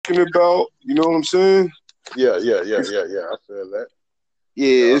talking about. You know what I'm saying? Yeah. I feel that. Yeah,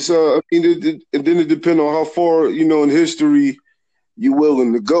 Yeah. it's I mean, and then it depends on how far in history you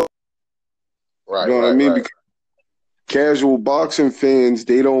willing to go. You Right. know what I Right. mean? Right. Because casual boxing fans,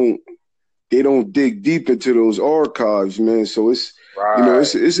 they don't dig deep into those archives, man. So it's Right.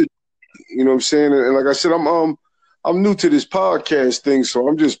 it's a what I'm saying. And like I said, I'm new to this podcast thing, so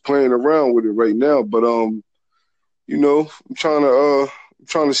I'm just playing around with it right now. But I'm trying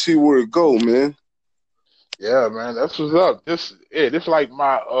to see where it go, man. Yeah, man. That's what's up. This like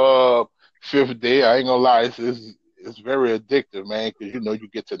my fifth day. I ain't gonna lie. It's very addictive, man. Because you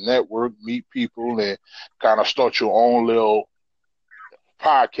get to network, meet people, and kind of start your own little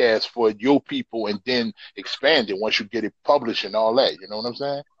podcast for your people, and then expand it once you get it published and all that. You know what I'm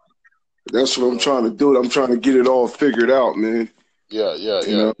saying? That's what I'm So trying to do. I'm trying to get it all figured out, man.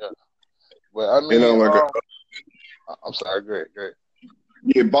 You know, yeah. But I and mean, like I'm sorry. Great, great.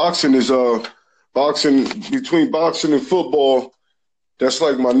 yeah, boxing is boxing between boxing and football. That's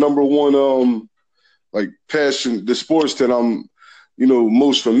like my number one like passion, the sports that I'm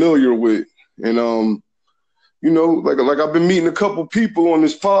most familiar with, and like I've been meeting a couple people on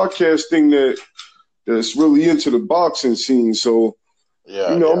this podcast thing that's really into the boxing scene. So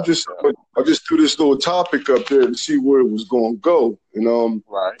Yeah. I just threw this little topic up there to see where it was going to go, and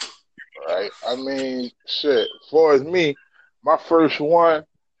Right, right. I mean, shit. As far as me, my first one,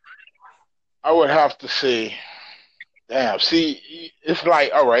 I would have to say, damn. See, it's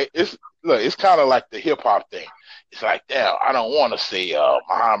like, all right. It's kind of like the hip hop thing. It's like, damn. I don't want to say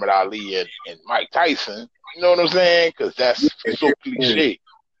Muhammad Ali and Mike Tyson. You know what I'm saying? Because that's so yeah, cliche.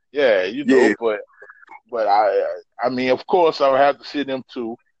 Yeah, yeah, but I mean, of course, I would have to see them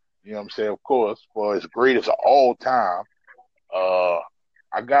too. You know what I'm saying? Of course, for as great as all time. Uh,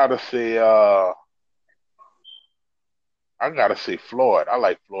 I gotta say, Floyd. I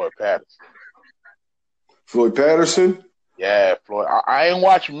like Floyd Patterson. Floyd Patterson. Yeah, Floyd. I ain't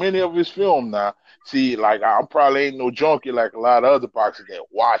watched many of his film now. See, like I probably ain't no junkie like a lot of other boxers that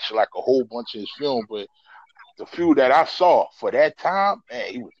watch like a whole bunch of his film, but the few that I saw for that time,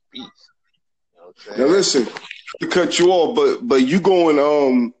 man, he was a beast. You know what I'm Now saying? listen, to cut you off, but you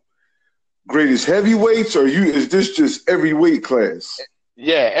going greatest heavyweights, or you is this just every weight class?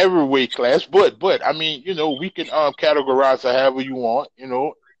 Yeah, every weight class, but I mean, we can categorize it however you want.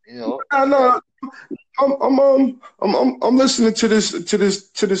 No, no, I'm listening to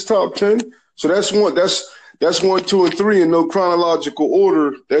this top 10. So that's one, two, and three in no chronological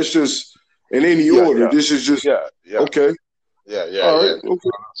order. That's just in any Yeah, order. yeah, This is just yeah, yeah, okay. All yeah. right. Okay.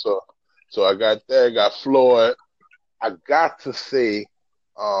 So, so I got that. I got Floyd. I got to say,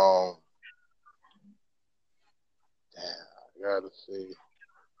 um, damn, I gotta say,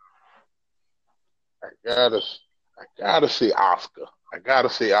 I gotta, I gotta say Oscar. I gotta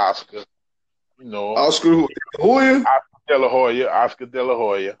say Oscar. You know, Oscar Hoya. Oscar De La Hoya. Oscar De La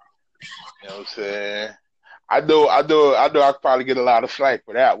Hoya. You know what I'm saying? I could probably get a lot of slack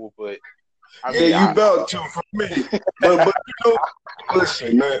for that one, but I Yeah, mean, you about to for me. But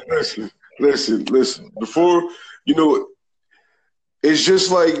listen, man, listen. Before you know, it's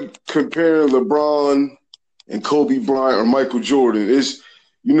just like comparing LeBron and Kobe Bryant or Michael Jordan. It's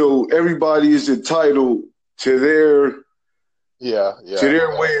everybody is entitled to their yeah,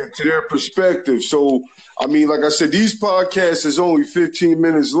 way, to their perspective. So I mean, like I said, these podcasts is only 15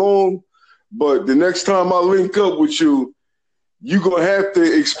 minutes long, but the next time I link up with you, you're gonna have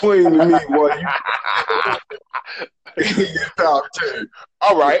to explain to me why you your top 10.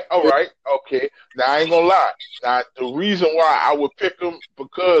 all right, okay. Now I ain't gonna lie. Now the reason why I would pick him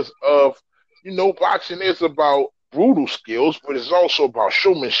because of boxing is about brutal skills, but it's also about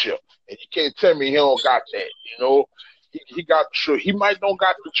showmanship, and you can't tell me he don't got that. He got sure he might don't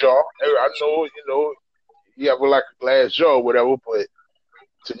got the jaw. I know he have like a glass jaw or whatever, but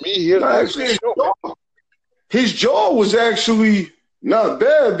to me he's No, actually a actually, showman. his jaw was actually not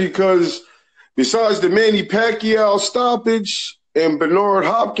bad because besides the Manny Pacquiao stoppage and Bernard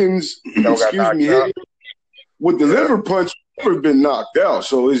Hopkins, Y'all got excuse me, knocked out. hitting with the Yeah, liver punch, never been knocked out.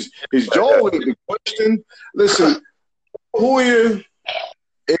 So his jaw ain't the question. Listen, Hoya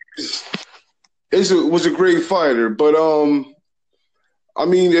is, was a great fighter, but I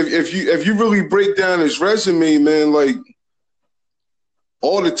mean, if you really break down his resume, man, like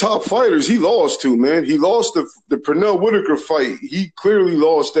all the top fighters he lost to, man. He lost the Pernell Whitaker fight. He clearly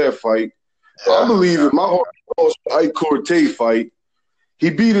lost that fight. I yeah, believe in my heart he lost the Ike Corte fight. He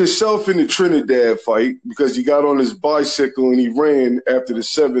beat himself in the Trinidad fight because he got on his bicycle and he ran after the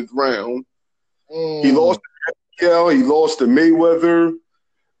seventh round. He mm, lost to Pacquiao. He lost to Mayweather.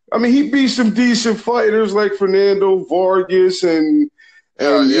 I mean, he beat some decent fighters like Fernando Vargas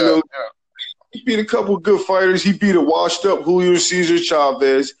Yeah, And, you yeah, know, he beat a couple of good fighters. He beat a washed-up Julio Cesar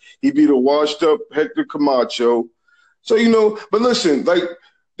Chavez. He beat a washed-up Hector Camacho. So, you know, but listen, like,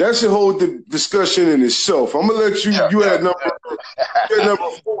 that's a whole discussion in itself. I'm gonna let you. yeah, You yeah, had number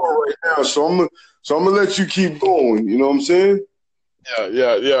 4 right now, so I'm gonna let you keep going. You know what I'm saying? yeah,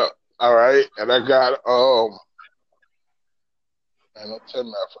 yeah, yeah. All right, and I got man, don't tell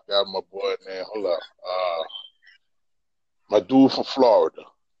me I forgot my boy name. Hold up, my dude from Florida.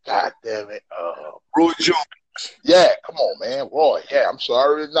 God damn it, Roy Jones. yeah, come on, man, Roy. Yeah, I'm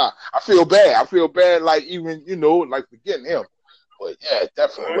sorry. Nah, I feel bad. I feel bad, like even like forgetting him. But yeah,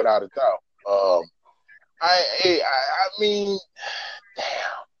 definitely, without a doubt. I mean, damn.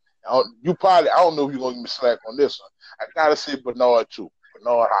 I don't know if you're gonna give me slack on this one. I gotta say Bernard too.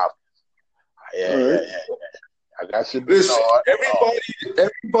 Bernard Hopkins. All Yeah, yeah, right. yeah, yeah. I gotta say Listen,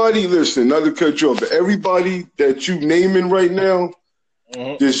 Bernard. everybody, listen. Not to cut you off, but everybody that you naming right now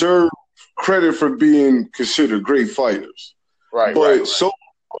Mhm. deserve credit for being considered great fighters. Right, right. But so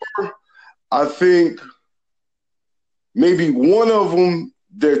far, I think maybe one of them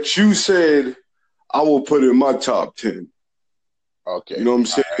that you said I will put in my top 10. You Okay. know what I'm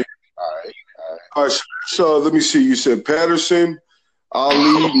saying? All right. All right. All right, so let me see. You said Patterson,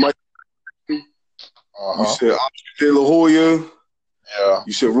 Ali, Mike. You Uh-huh. said Oscar De La Hoya. Yeah.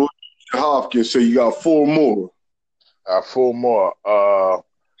 You said Roy Hopkins. So you got 4 more. 4 more.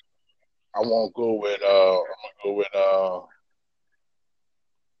 I won't go with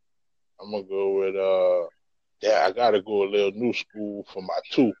I'm gonna go with yeah, I gotta go a little new school for my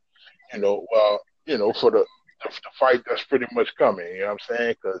two. Well, for the fight that's pretty much coming. You know what I'm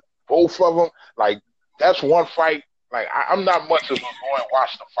saying? Because both of them, like, that's one fight. Like, I'm not much of a go and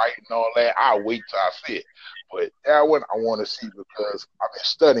watch the fight and all that. I'll wait till I see it. But that one I want to see because I've been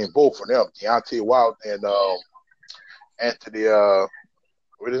studying both of them, Deontay Wilder and Anthony.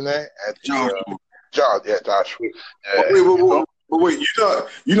 What is his name? Anthony. Joshua. John. Yeah, Joshua. But Yeah. wait,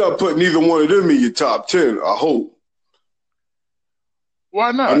 you're not putting neither one of them in your top 10. I hope. Why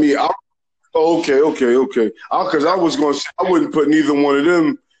I not? mean, okay. Because I was going to say I wouldn't put neither one of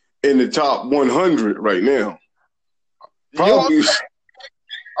them in the top 100 right now. You know what? Probably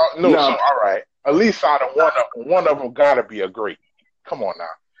No. So not. all right. At least out of one of them got to be a great. Come on now.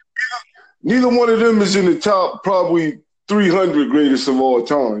 Neither one of them is in the top probably 300 greatest of all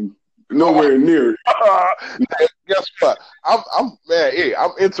time. Nowhere near it. Guess what? Man. Hey,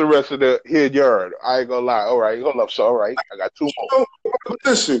 I'm interested to hear yours. I ain't gonna lie. All right, hold up. So all right, I got 2 more.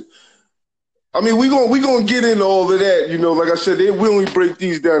 Listen, I mean, we gonna get into all of that. Like I said, we only break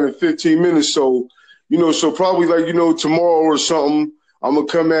these down in 15 minutes. So, so probably like tomorrow or something, I'm gonna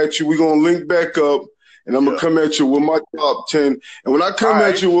come at you. We're gonna link back up, and I'm gonna come at you with my top 10. And when I All come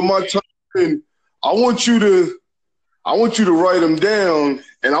at right. you with my top 10, I want you to write them down,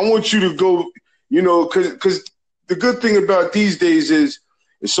 and I want you to go. Because the good thing about these days is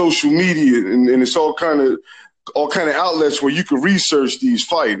it's social media, and it's all kind of outlets where you can research these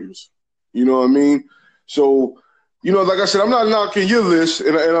fighters. You know what I mean? So, like I said, I'm not knocking your list,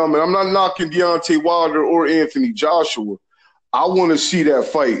 and I'm not knocking Deontay Wilder or Anthony Joshua. I want to see that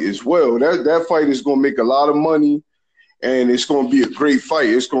fight as well. That fight is going to make a lot of money, and it's going to be a great fight.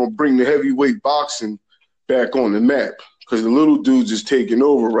 It's going to bring the heavyweight boxing back on the map because the little dudes is taking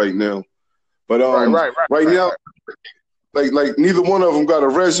over right now. But right now, like neither one of them got a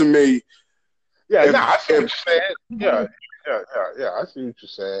resume. Yeah, I see what you're saying. Yeah. I see what you're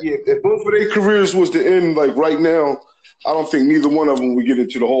saying. Yeah, if both of their careers was to end like right now, I don't think neither one of them would get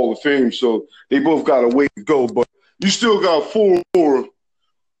into the Hall of Fame. So they both got a way to go. But you still got 4 more on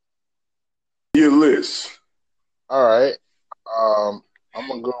your list. All right. I'm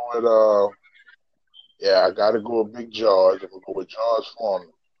gonna go with yeah, I gotta go with Big George. I'm gonna go with George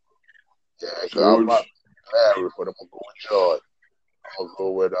Foreman. Yeah, because I'm about George. Larry, but I'm gonna go with George. I'm gonna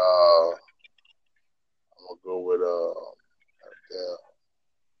go with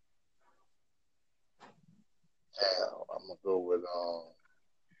damn, I'm gonna go with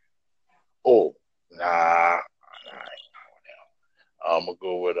oh nah, I'm gonna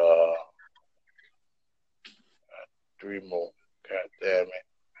go with 3 more. God damn it.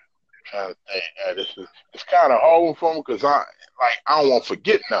 Trying to think. It's kind of hard for me because I don't want to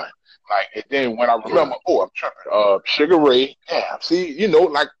forget none. Like, and then when I remember, I'm trying. Sugar Ray. Damn. See,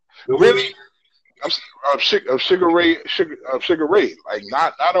 like really, Sugar Ray. Sugar Ray. Like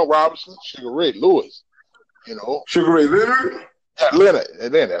not on Robinson. Sugar Ray Lewis. Sugar Ray Leonard. Yeah, Leonard.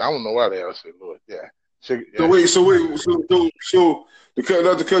 And then I don't know why the hell I said Lewis. Yeah. So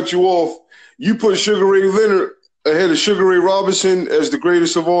not to cut you off, you put Sugar Ray Leonard ahead of Sugar Ray Robinson as the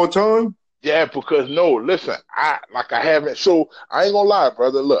greatest of all time? Yeah, because no, listen, I haven't. So I ain't gonna lie,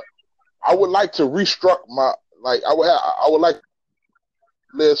 brother. Look, I would like to restruct my like I would like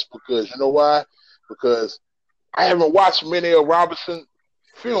list because you know why? Because I haven't watched many of Robinson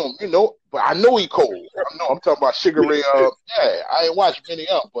film, but I know he cold. I'm talking about Sugar Ray. Yeah, I ain't watched many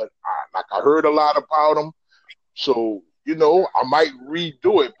of them, but I heard a lot about him. So I might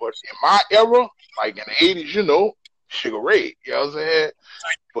redo it. But in my era, like in the '80s, Sugar Ray. You know what I'm saying?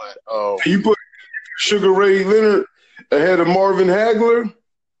 But You put Sugar Ray Leonard ahead of Marvin Hagler?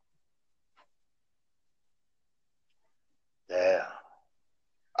 Yeah.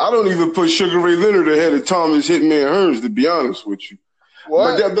 I don't even put Sugar Ray Leonard ahead of Thomas Hitman Hearns, to be honest with you.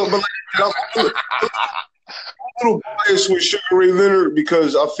 What? But I'm a little biased with Sugar Ray Leonard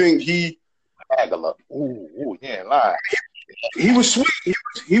because I think he yeah, lie. He was sweet.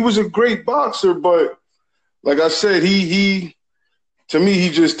 He was a great boxer, but like I said, he to me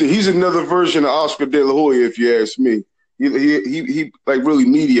he's another version of Oscar De La Hoya, if you ask me. He like really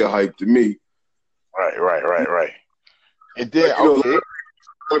media hype to me. Right. And then like, a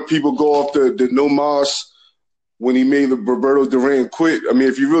lot of people go off the no mas when he made the Roberto Duran quit. I mean,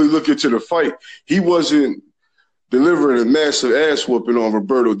 if you really look into the fight, he wasn't delivering a massive ass whooping on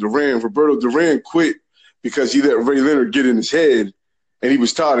Roberto Duran. Roberto Duran quit because he let Ray Leonard get in his head, and he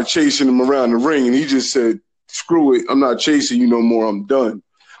was tired of chasing him around the ring, and he just said, "Screw it, I'm not chasing you no more. I'm done."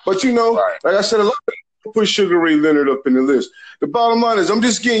 But like I said, a lot of people put Sugar Ray Leonard up in the list. The bottom line is, I'm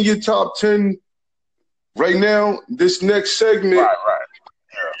just getting your top 10 right now. This next segment,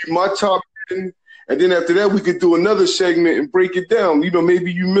 Yeah. my top 10, and then after that, we could do another segment and break it down.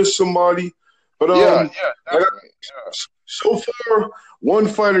 Maybe you missed somebody, but so far, one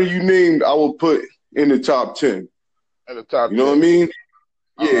fighter you named, I will put in the top 10. In the top 10. You know what I mean?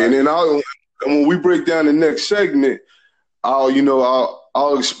 All yeah, right. and then when we break down the next segment,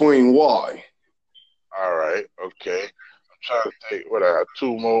 I'll explain why. All right. Okay. I'm trying to think. What I have?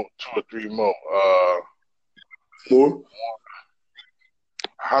 Two or three more. More?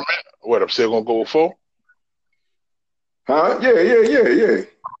 How many? What? I'm still gonna go with 4. Huh? Yeah.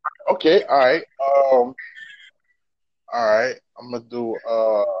 Okay. All right. All right. I'm gonna do.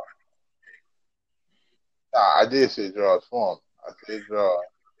 Nah, I did say George Foreman. I said George.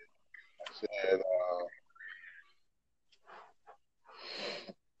 I said.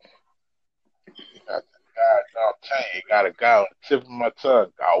 God, I'm telling you, got a guy on the tip of my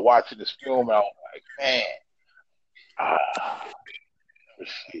tongue. I was watching this film, and I was like, man.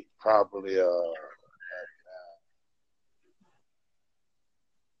 Let's see. Probably.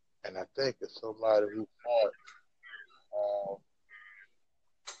 And I think it's somebody who fought.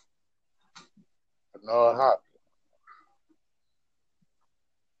 Bernard Hopkins.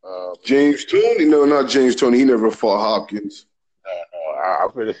 James Toney? No, not James Toney. He never fought Hopkins. No,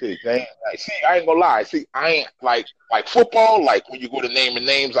 I'm gonna say James. Like, see, I ain't gonna lie. See, I ain't like football. Like when you go to naming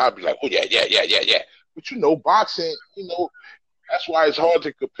names, I'll be like, oh yeah. But boxing. That's why it's hard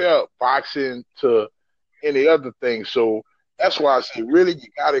to compare boxing to any other thing. So that's why I say, really, you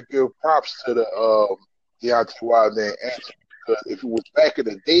got to give props to the Deontay Wilder and Anthony, because if it was back in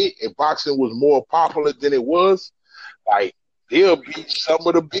the day and boxing was more popular than it was, like they'll beat some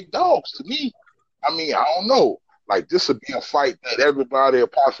of the big dogs. To me, I mean, I don't know. Like this would be a fight that everybody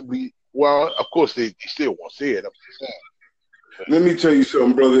possibly. Well, of course they still won't see it. I'm just saying. Let me tell you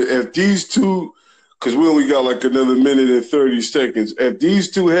something, brother. If these two, because we only got like another minute and 30 seconds, if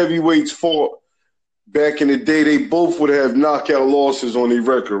these two heavyweights fought back in the day, they both would have knockout losses on their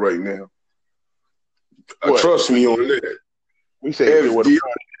record right now. Trust me on that. We say if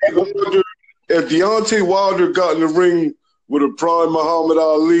Deontay Wilder got in the ring with a prime Muhammad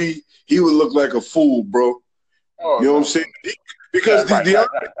Ali, he would look like a fool, bro. Oh, you know what I'm saying? Because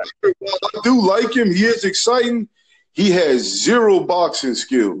Deontay, while I do like him, he is exciting. He has zero boxing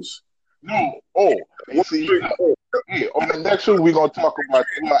skills. No. Oh, see, on the next one we're gonna talk about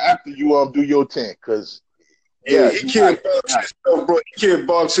after you do your 10, because he can't box himself, bro. He can't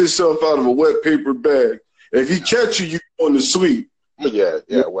box himself out of a wet paper bag. If he catch you going to sleep. Yeah,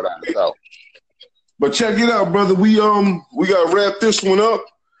 without a doubt. But check it out, brother. We gotta wrap this one up.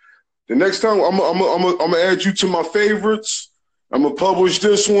 The next time I'm gonna add you to my favorites. I'm gonna publish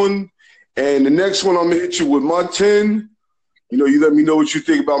this one, and the next one I'm gonna hit you with my 10. You let me know what you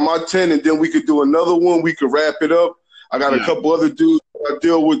think about my 10, and then we could do another one. We could wrap it up. I got a couple other dudes I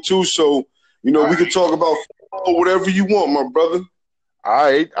deal with too, so we could talk about whatever you want, my brother. All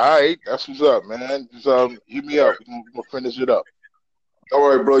right. That's what's up, man. Just hit me up. We're gonna finish it up. All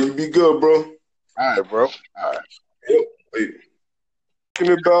right, bro. You be good, bro. All right, bro. All right. Yep.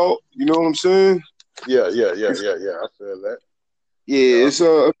 Talking about, you know what I'm saying? Yeah. I feel that. Yeah, Yeah. it's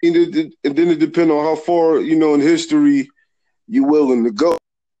I mean, and then it depends on how far in history you willing to go.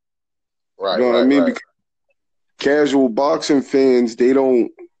 You Right, know what I right, mean? right, Because casual boxing fans, they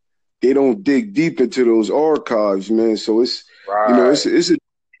don't dig deep into those archives, man. So it's right. it's a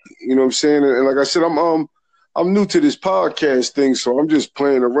what I'm saying. And like I said, I'm new to this podcast thing, so I'm just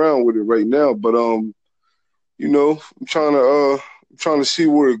playing around with it right now. But I'm trying to see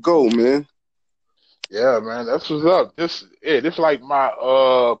where it go, man. Yeah, man, that's what's up. This like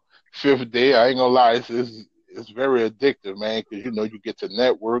my fifth day. I ain't gonna lie, it's very addictive, man, because you get to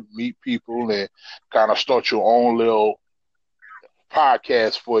network, meet people, and kind of start your own little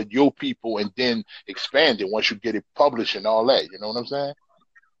podcast for your people, and then expand it once you get it published and all that. You know what I'm saying?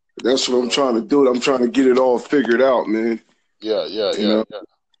 That's what I'm So trying to do. I'm trying to get it all figured out, man. yeah, yeah, You yeah, know, yeah.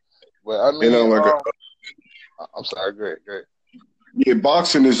 But I mean, like I'm sorry, great, great. yeah,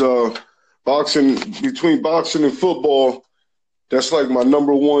 boxing is boxing between boxing and football. That's like my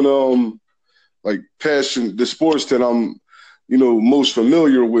number one like passion, the sports that I'm most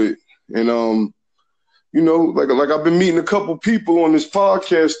familiar with, and like I've been meeting a couple people on this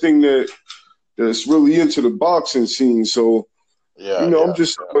podcast thing that's really into the boxing scene. So Yeah, yeah,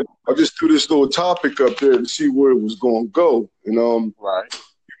 I just threw this little topic up there to see where it was going to go, and right,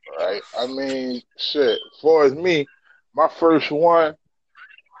 right. I mean, shit. As far as me, my first one,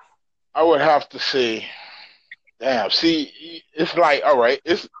 I would have to say. Damn, see, it's like, all right,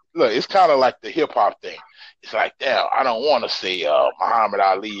 it's kind of like the hip hop thing. It's like, damn, I don't want to say Muhammad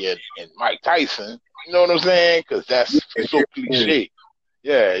Ali and Mike Tyson. You know what I'm saying? Because that's so yeah, cliche.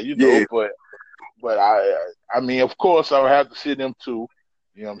 Yeah, yeah, but I mean, of course, I would have to see them too.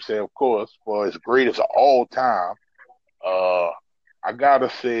 You know what I'm saying? Of course, for as great as all time, uh, I gotta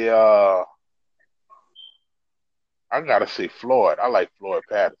say, uh, I gotta say Floyd. I like Floyd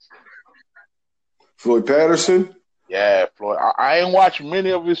Patterson. Floyd Patterson. Yeah, Floyd. I ain't watched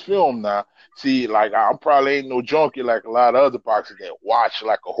many of his film now. See, like I'm probably ain't no junkie like a lot of other boxers that watch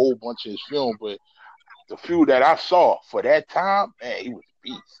like a whole bunch of his film, but the few that I saw for that time, man, he was a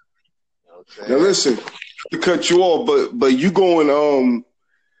beast. You know what I'm Now saying? listen, to cut you off, but you going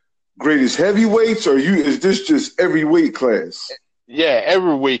greatest heavyweights, or you is this just every weight class? Yeah,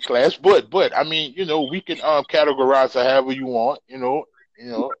 every weight class, but I mean, we can categorize it however you want. Yeah.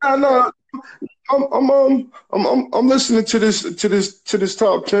 No, I'm listening to this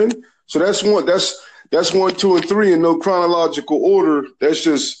top 10. So that's one, two, and three in no chronological order. That's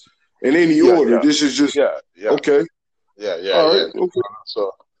just in any Yeah, order. yeah, This is just yeah, yeah, okay. yeah, yeah, All yeah. right. Okay.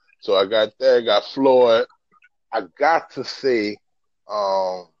 So, so I got that. I got Floyd. I got to say,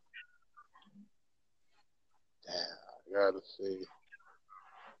 um, damn, I gotta say,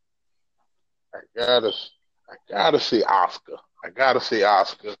 I gotta, I gotta say Oscar. I gotta say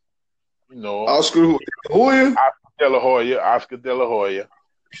Oscar. You know, Oscar Hoya. Oscar De La Hoya. Oscar De La Hoya.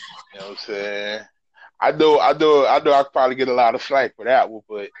 You know what I'm saying? I know. I could probably get a lot of slack for that one,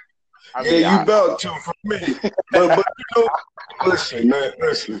 but I Yeah, mean, you about to for me. But listen, man,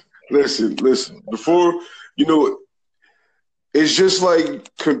 listen. Before you know, it's just like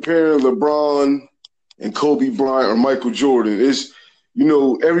comparing LeBron and Kobe Bryant or Michael Jordan. It's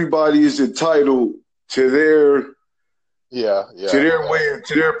everybody is entitled to their yeah, yeah, yeah. way,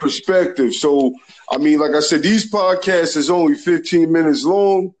 to their perspective. So I mean, like I said, these podcasts is only 15 minutes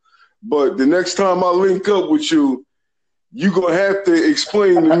long, but the next time I link up with you, you're gonna have to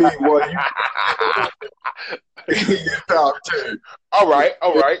explain to me why you your top 10. All right,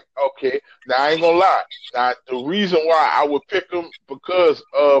 okay. Now I ain't gonna lie. Now the reason why I would pick him because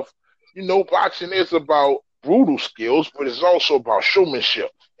of boxing is about brutal skills, but it's also about showmanship,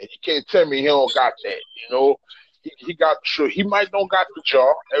 and you can't tell me he don't got that. He got sure he might don't got the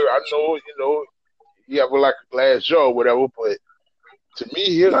jaw. I know he have like a glass jaw or whatever, but to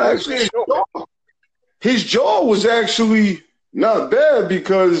me No, he's a actually, showman. his jaw was actually not bad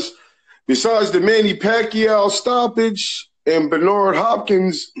because besides the Manny Pacquiao stoppage and Bernard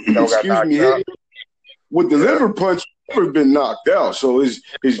Hopkins, Y'all got excuse me, knocked out. hitting with the Yeah, liver punch, never been knocked out. So his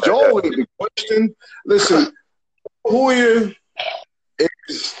jaw ain't the question. Listen, Hoya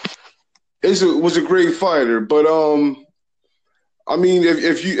was a great fighter, but I mean,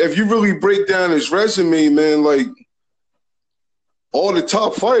 if you really break down his resume, man, like all the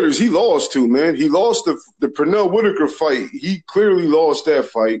top fighters he lost to, man. He lost the Pernell Whitaker fight. He clearly lost that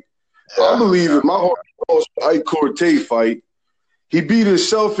fight. I yeah, believe yeah. in my heart he lost the Ike Corte fight. He beat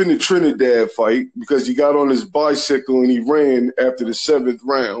himself in the Trinidad fight because he got on his bicycle and he ran after the seventh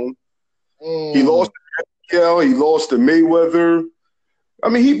round. He Mm, lost to Pacquiao. He lost to Mayweather. I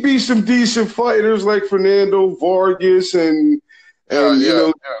mean, he beat some decent fighters like Fernando Vargas and yeah, you yeah,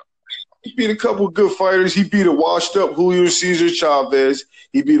 know yeah. he beat a couple of good fighters. He beat a washed up Julio Cesar Chavez.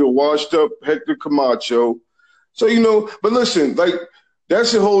 He beat a washed up Hector Camacho. So but listen, like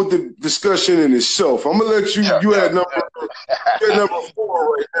that's a whole discussion in itself. I'm gonna let you. You had number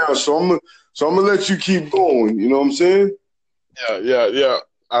 4 right now, so I'm gonna let you keep going. You know what I'm saying? Yeah.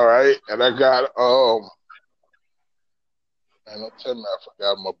 All right, and I got man, don't tell me I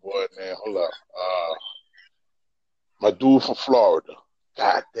forgot my boy name. Hold up, my dude from Florida.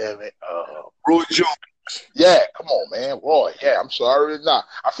 God damn it, Roy Jones. Yeah, come on, man, Roy. Yeah, I'm sorry. Nah,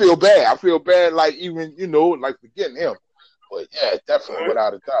 I feel bad. Like even like forgetting him. But yeah, definitely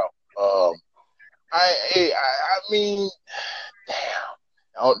without a doubt. I mean, damn.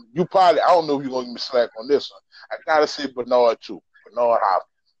 I don't know if you're gonna give me slack on this one. I gotta say Bernard too. Bernard Hopkins.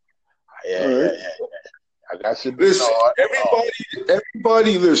 Yeah. I gotta say Listen, Bernard.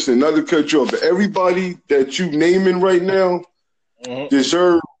 everybody, listen. Not to cut you off, but everybody that you naming right now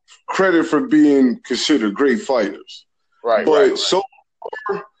deserve credit for being considered great fighters. But so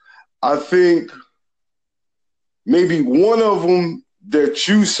far, I think maybe one of them that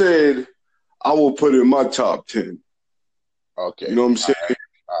you said I will put in my top 10. Okay. You know what I'm saying?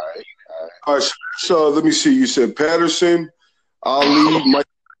 All right. So let me see. You said Patterson, Ali, Mike.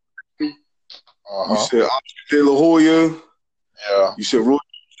 You said Oscar De La Hoya. Yeah. You said Roy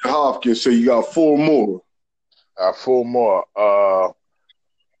Hopkins. So you got 4 more. 4 more. I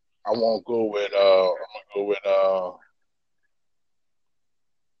won't go with. I'm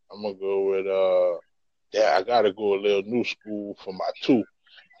gonna go with. Yeah, I gotta go a little new school for my 2.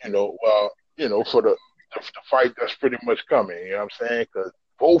 For the fight that's pretty much coming. You know what I'm saying? Because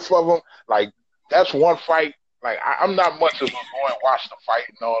both of them, like, that's one fight. Like, I'm not much of a go and watch the fight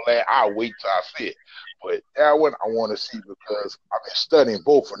and all that. I'll wait till I see it. But that one I want to see because I've been studying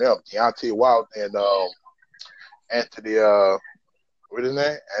both of them, Deontay Wilder and Anthony. What is his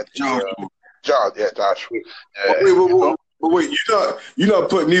name? Anthony. Joshua. Yeah, wait, you're not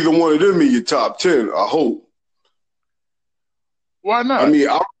putting neither one of them in your top 10. I hope. Why not? I mean,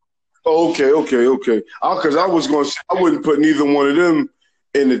 okay. Because I was going to say I wouldn't put neither one of them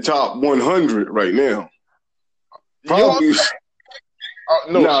in the top 100 right now. Probably.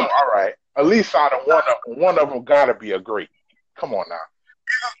 No, so, all right. At least out of one of them got to be a great. Come on now.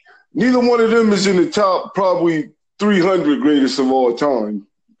 Neither one of them is in the top probably 300 greatest of all time.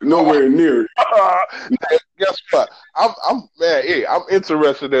 Nowhere near it. Guess what? I'm man. Hey, I'm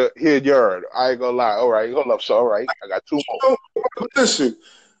interested to hear yours. I ain't gonna lie. All right, hold up. So all right, I got 2 more. Listen,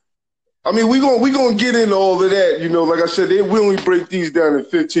 I mean, we gonna get into all of that. Like I said, we only break these down in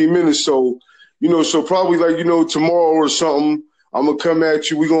 15 minutes. So so probably like tomorrow or something, I'm gonna come at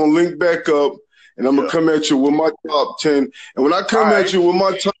you. We're gonna link back up, and I'm gonna come at you with my top 10. And when I come at you with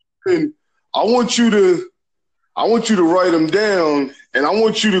my top 10, I want you to write them down, and I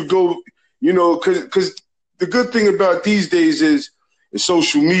want you to go, because the good thing about these days is it's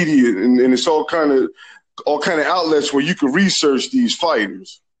social media, and it's all kind of outlets where you can research these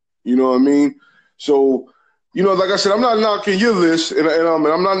fighters. You know what I mean? So, like I said, I'm not knocking your list, and I'm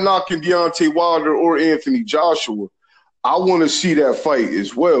not knocking Deontay Wilder or Anthony Joshua. I want to see that fight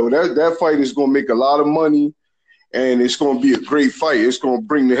as well. That fight is going to make a lot of money, and it's going to be a great fight. It's going to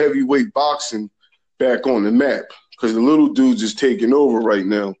bring the heavyweight boxing back on the map because the little dudes is taking over right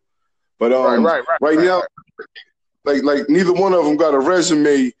now. But right now, like neither one of them got a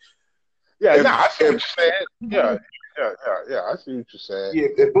resume. Yeah, I see what you're saying. Yeah. I see what you're saying. Yeah,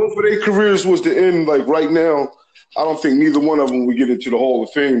 if both of their careers was to end like right now, I don't think neither one of them would get into the Hall of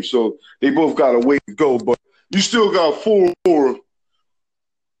Fame. So they both got a way to go. But you still got 4 more on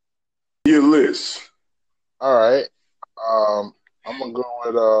your list. All right. I'm gonna go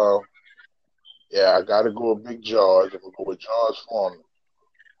with I gotta go with Big George. I'm gonna go with George Foreman.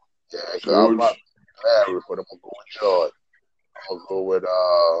 Yeah, because I'm about Larry, but I'm gonna go with George. I'm gonna go with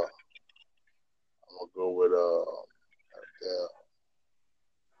I'm gonna go with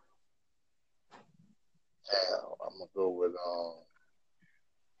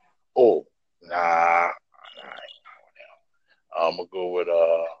I'm gonna go with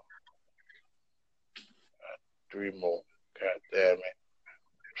 3 more. God damn it.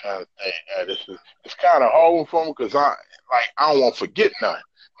 Trying to think. It's kind of hard for me because I don't want to forget nothing.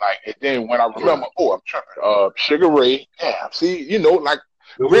 Like, and then when I remember, I'm tripping. Sugar Ray, see,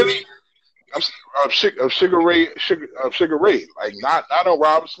 really, I'm Sugar Ray, like not on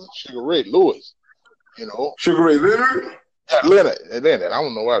Robinson, Sugar Ray Lewis, Sugar Ray Leonard. Yeah, Leonard. I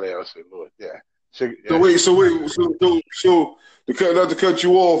don't know why the hell I said Lewis. Yeah. So not to cut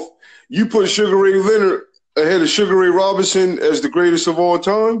you off, you put Sugar Ray Leonard ahead of Sugar Ray Robinson as the greatest of all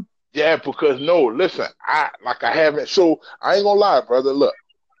time? Yeah, because listen, I haven't. So I ain't gonna lie, brother. Look,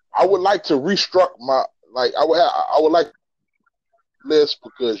 I would like to restruct my I would like list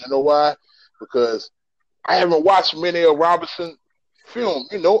because you know why? Because I haven't watched many of Robinson film,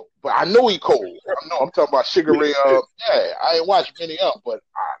 but I know he cold. I'm talking about Sugar Ray. Yeah, I ain't watched many of them, but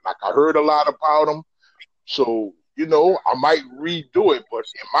I heard a lot about him. So I might redo it. But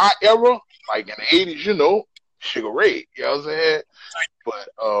in my era, like in the '80s, Sugar Ray. You know what I'm saying?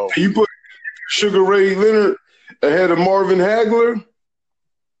 But you put Sugar Ray Leonard ahead of Marvin Hagler.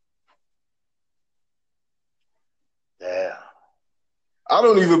 Yeah. I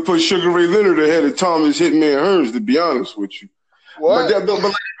don't even put Sugar Ray Leonard ahead of Thomas Hitman Hearns, to be honest with you. What? I'm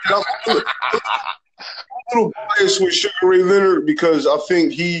a little biased with Sugar Ray Leonard because I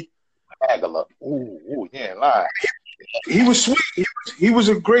think he was sweet. He was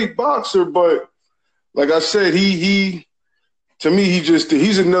a great boxer, but like I said, he to me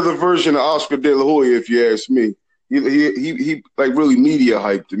he's another version of Oscar De La Hoya, if you ask me. He like really media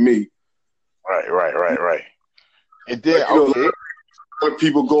hype to me. Right. And then a lot of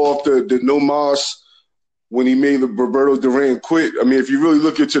people go off the no mas when he made the Roberto Duran quit. I mean, if you really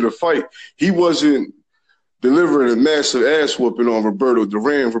look into the fight, he wasn't delivering a massive ass whooping on Roberto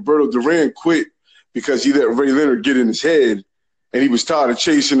Duran. Roberto Duran quit because he let Ray Leonard get in his head, and he was tired of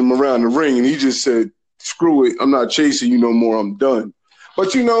chasing him around the ring, and he just said, screw it, I'm not chasing you no more, I'm done.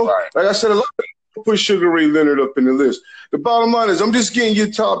 But, like I said, a lot of people put Sugar Ray Leonard up in the list. The bottom line is I'm just getting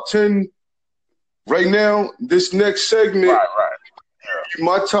your top 10 right now. This next segment, Yeah.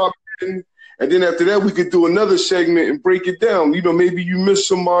 my top 10, and then after that we could do another segment and break it down. Maybe you missed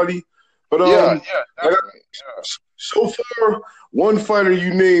somebody. But so far, one fighter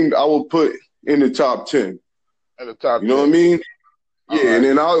you named, I will put in the top 10. In the top 10. You know what I mean? All yeah, right.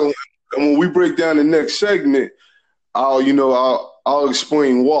 and then when we break down the next segment, I'll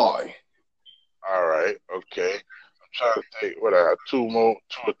explain why. All right. Okay. I'm trying to think. What I have 2 or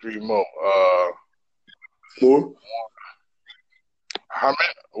 3 more. More? How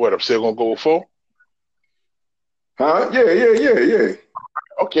many? What? I'm still gonna go with 4. Huh? Yeah.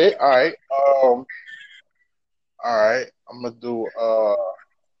 Okay. All right. All right. I'm gonna do.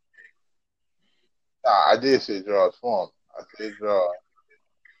 I did say George Foreman. I said George.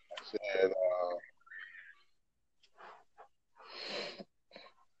 I said.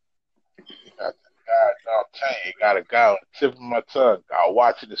 God, I'm telling you, got a guy on the tip of my tongue. I was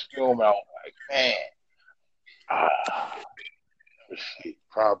watching this film, and I was like, man. Let's see.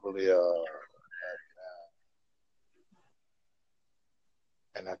 Probably.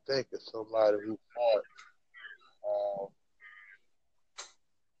 And I think it's somebody who fought.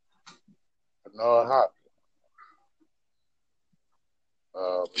 Bernard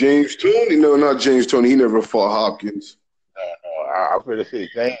Hopkins. James Toney? No, not James Toney. He never fought Hopkins. No, I'm gonna say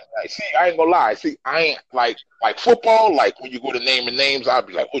James. Like, see, I ain't gonna lie. See, I ain't like football. Like when you go to naming names, I'll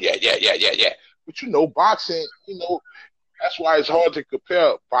be like, oh yeah. But boxing. That's why it's hard to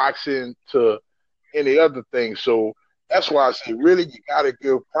compare boxing to any other thing. So that's why I say, really, you got to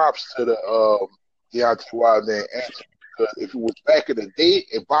give props to the Deontay Wilder and Anthony, because if it was back in the day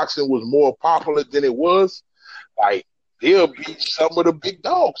and boxing was more popular than it was, like they'll beat some of the big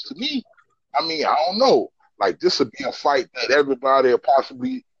dogs. To me, I mean, I don't know. Like this would be a fight that everybody will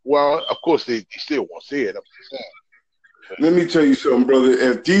possibly. Well, of course they still won't see it. I'm just saying. Let me tell you something, brother.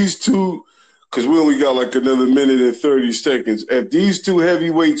 If these two, because we only got like another minute and 30 seconds, if these two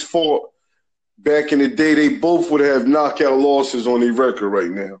heavyweights fought back in the day, they both would have knockout losses on their record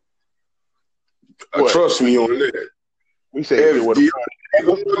right now. Trust me on that. We say if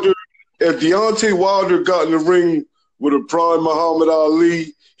Deontay Wilder got in the ring with a prime Muhammad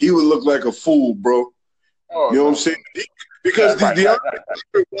Ali, he would look like a fool, bro. You know what I'm saying? Because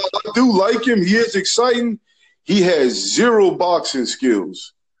Deontay, while I do like him, he is exciting. He has zero boxing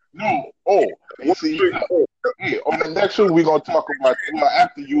skills. No. On the next one, we're going to talk about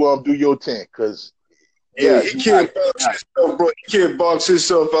after you do your 10, because he can't box himself, bro. He can't box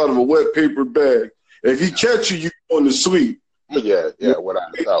himself out of a wet paper bag. If he catch you, you on the sweep. Yeah,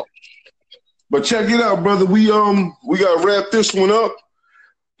 without a doubt. But check it out, brother. We got to wrap this one up.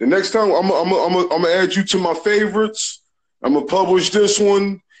 The next time, I'm gonna add you to my favorites. I'm gonna publish this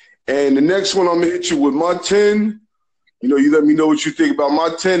one, and the next one I'm gonna hit you with my 10. You let me know what you think about my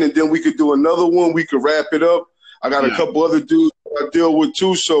 10, and then we could do another one. We could wrap it up. I got a couple other dudes I deal with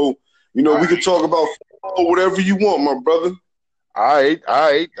too, so we could talk about football, whatever you want, my brother. All right.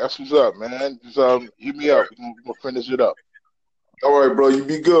 That's what's up, man. Just hit me up. We're gonna finish it up. All right, bro. You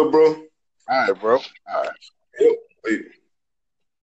be good, bro. All right, bro. All right. Yep. Later.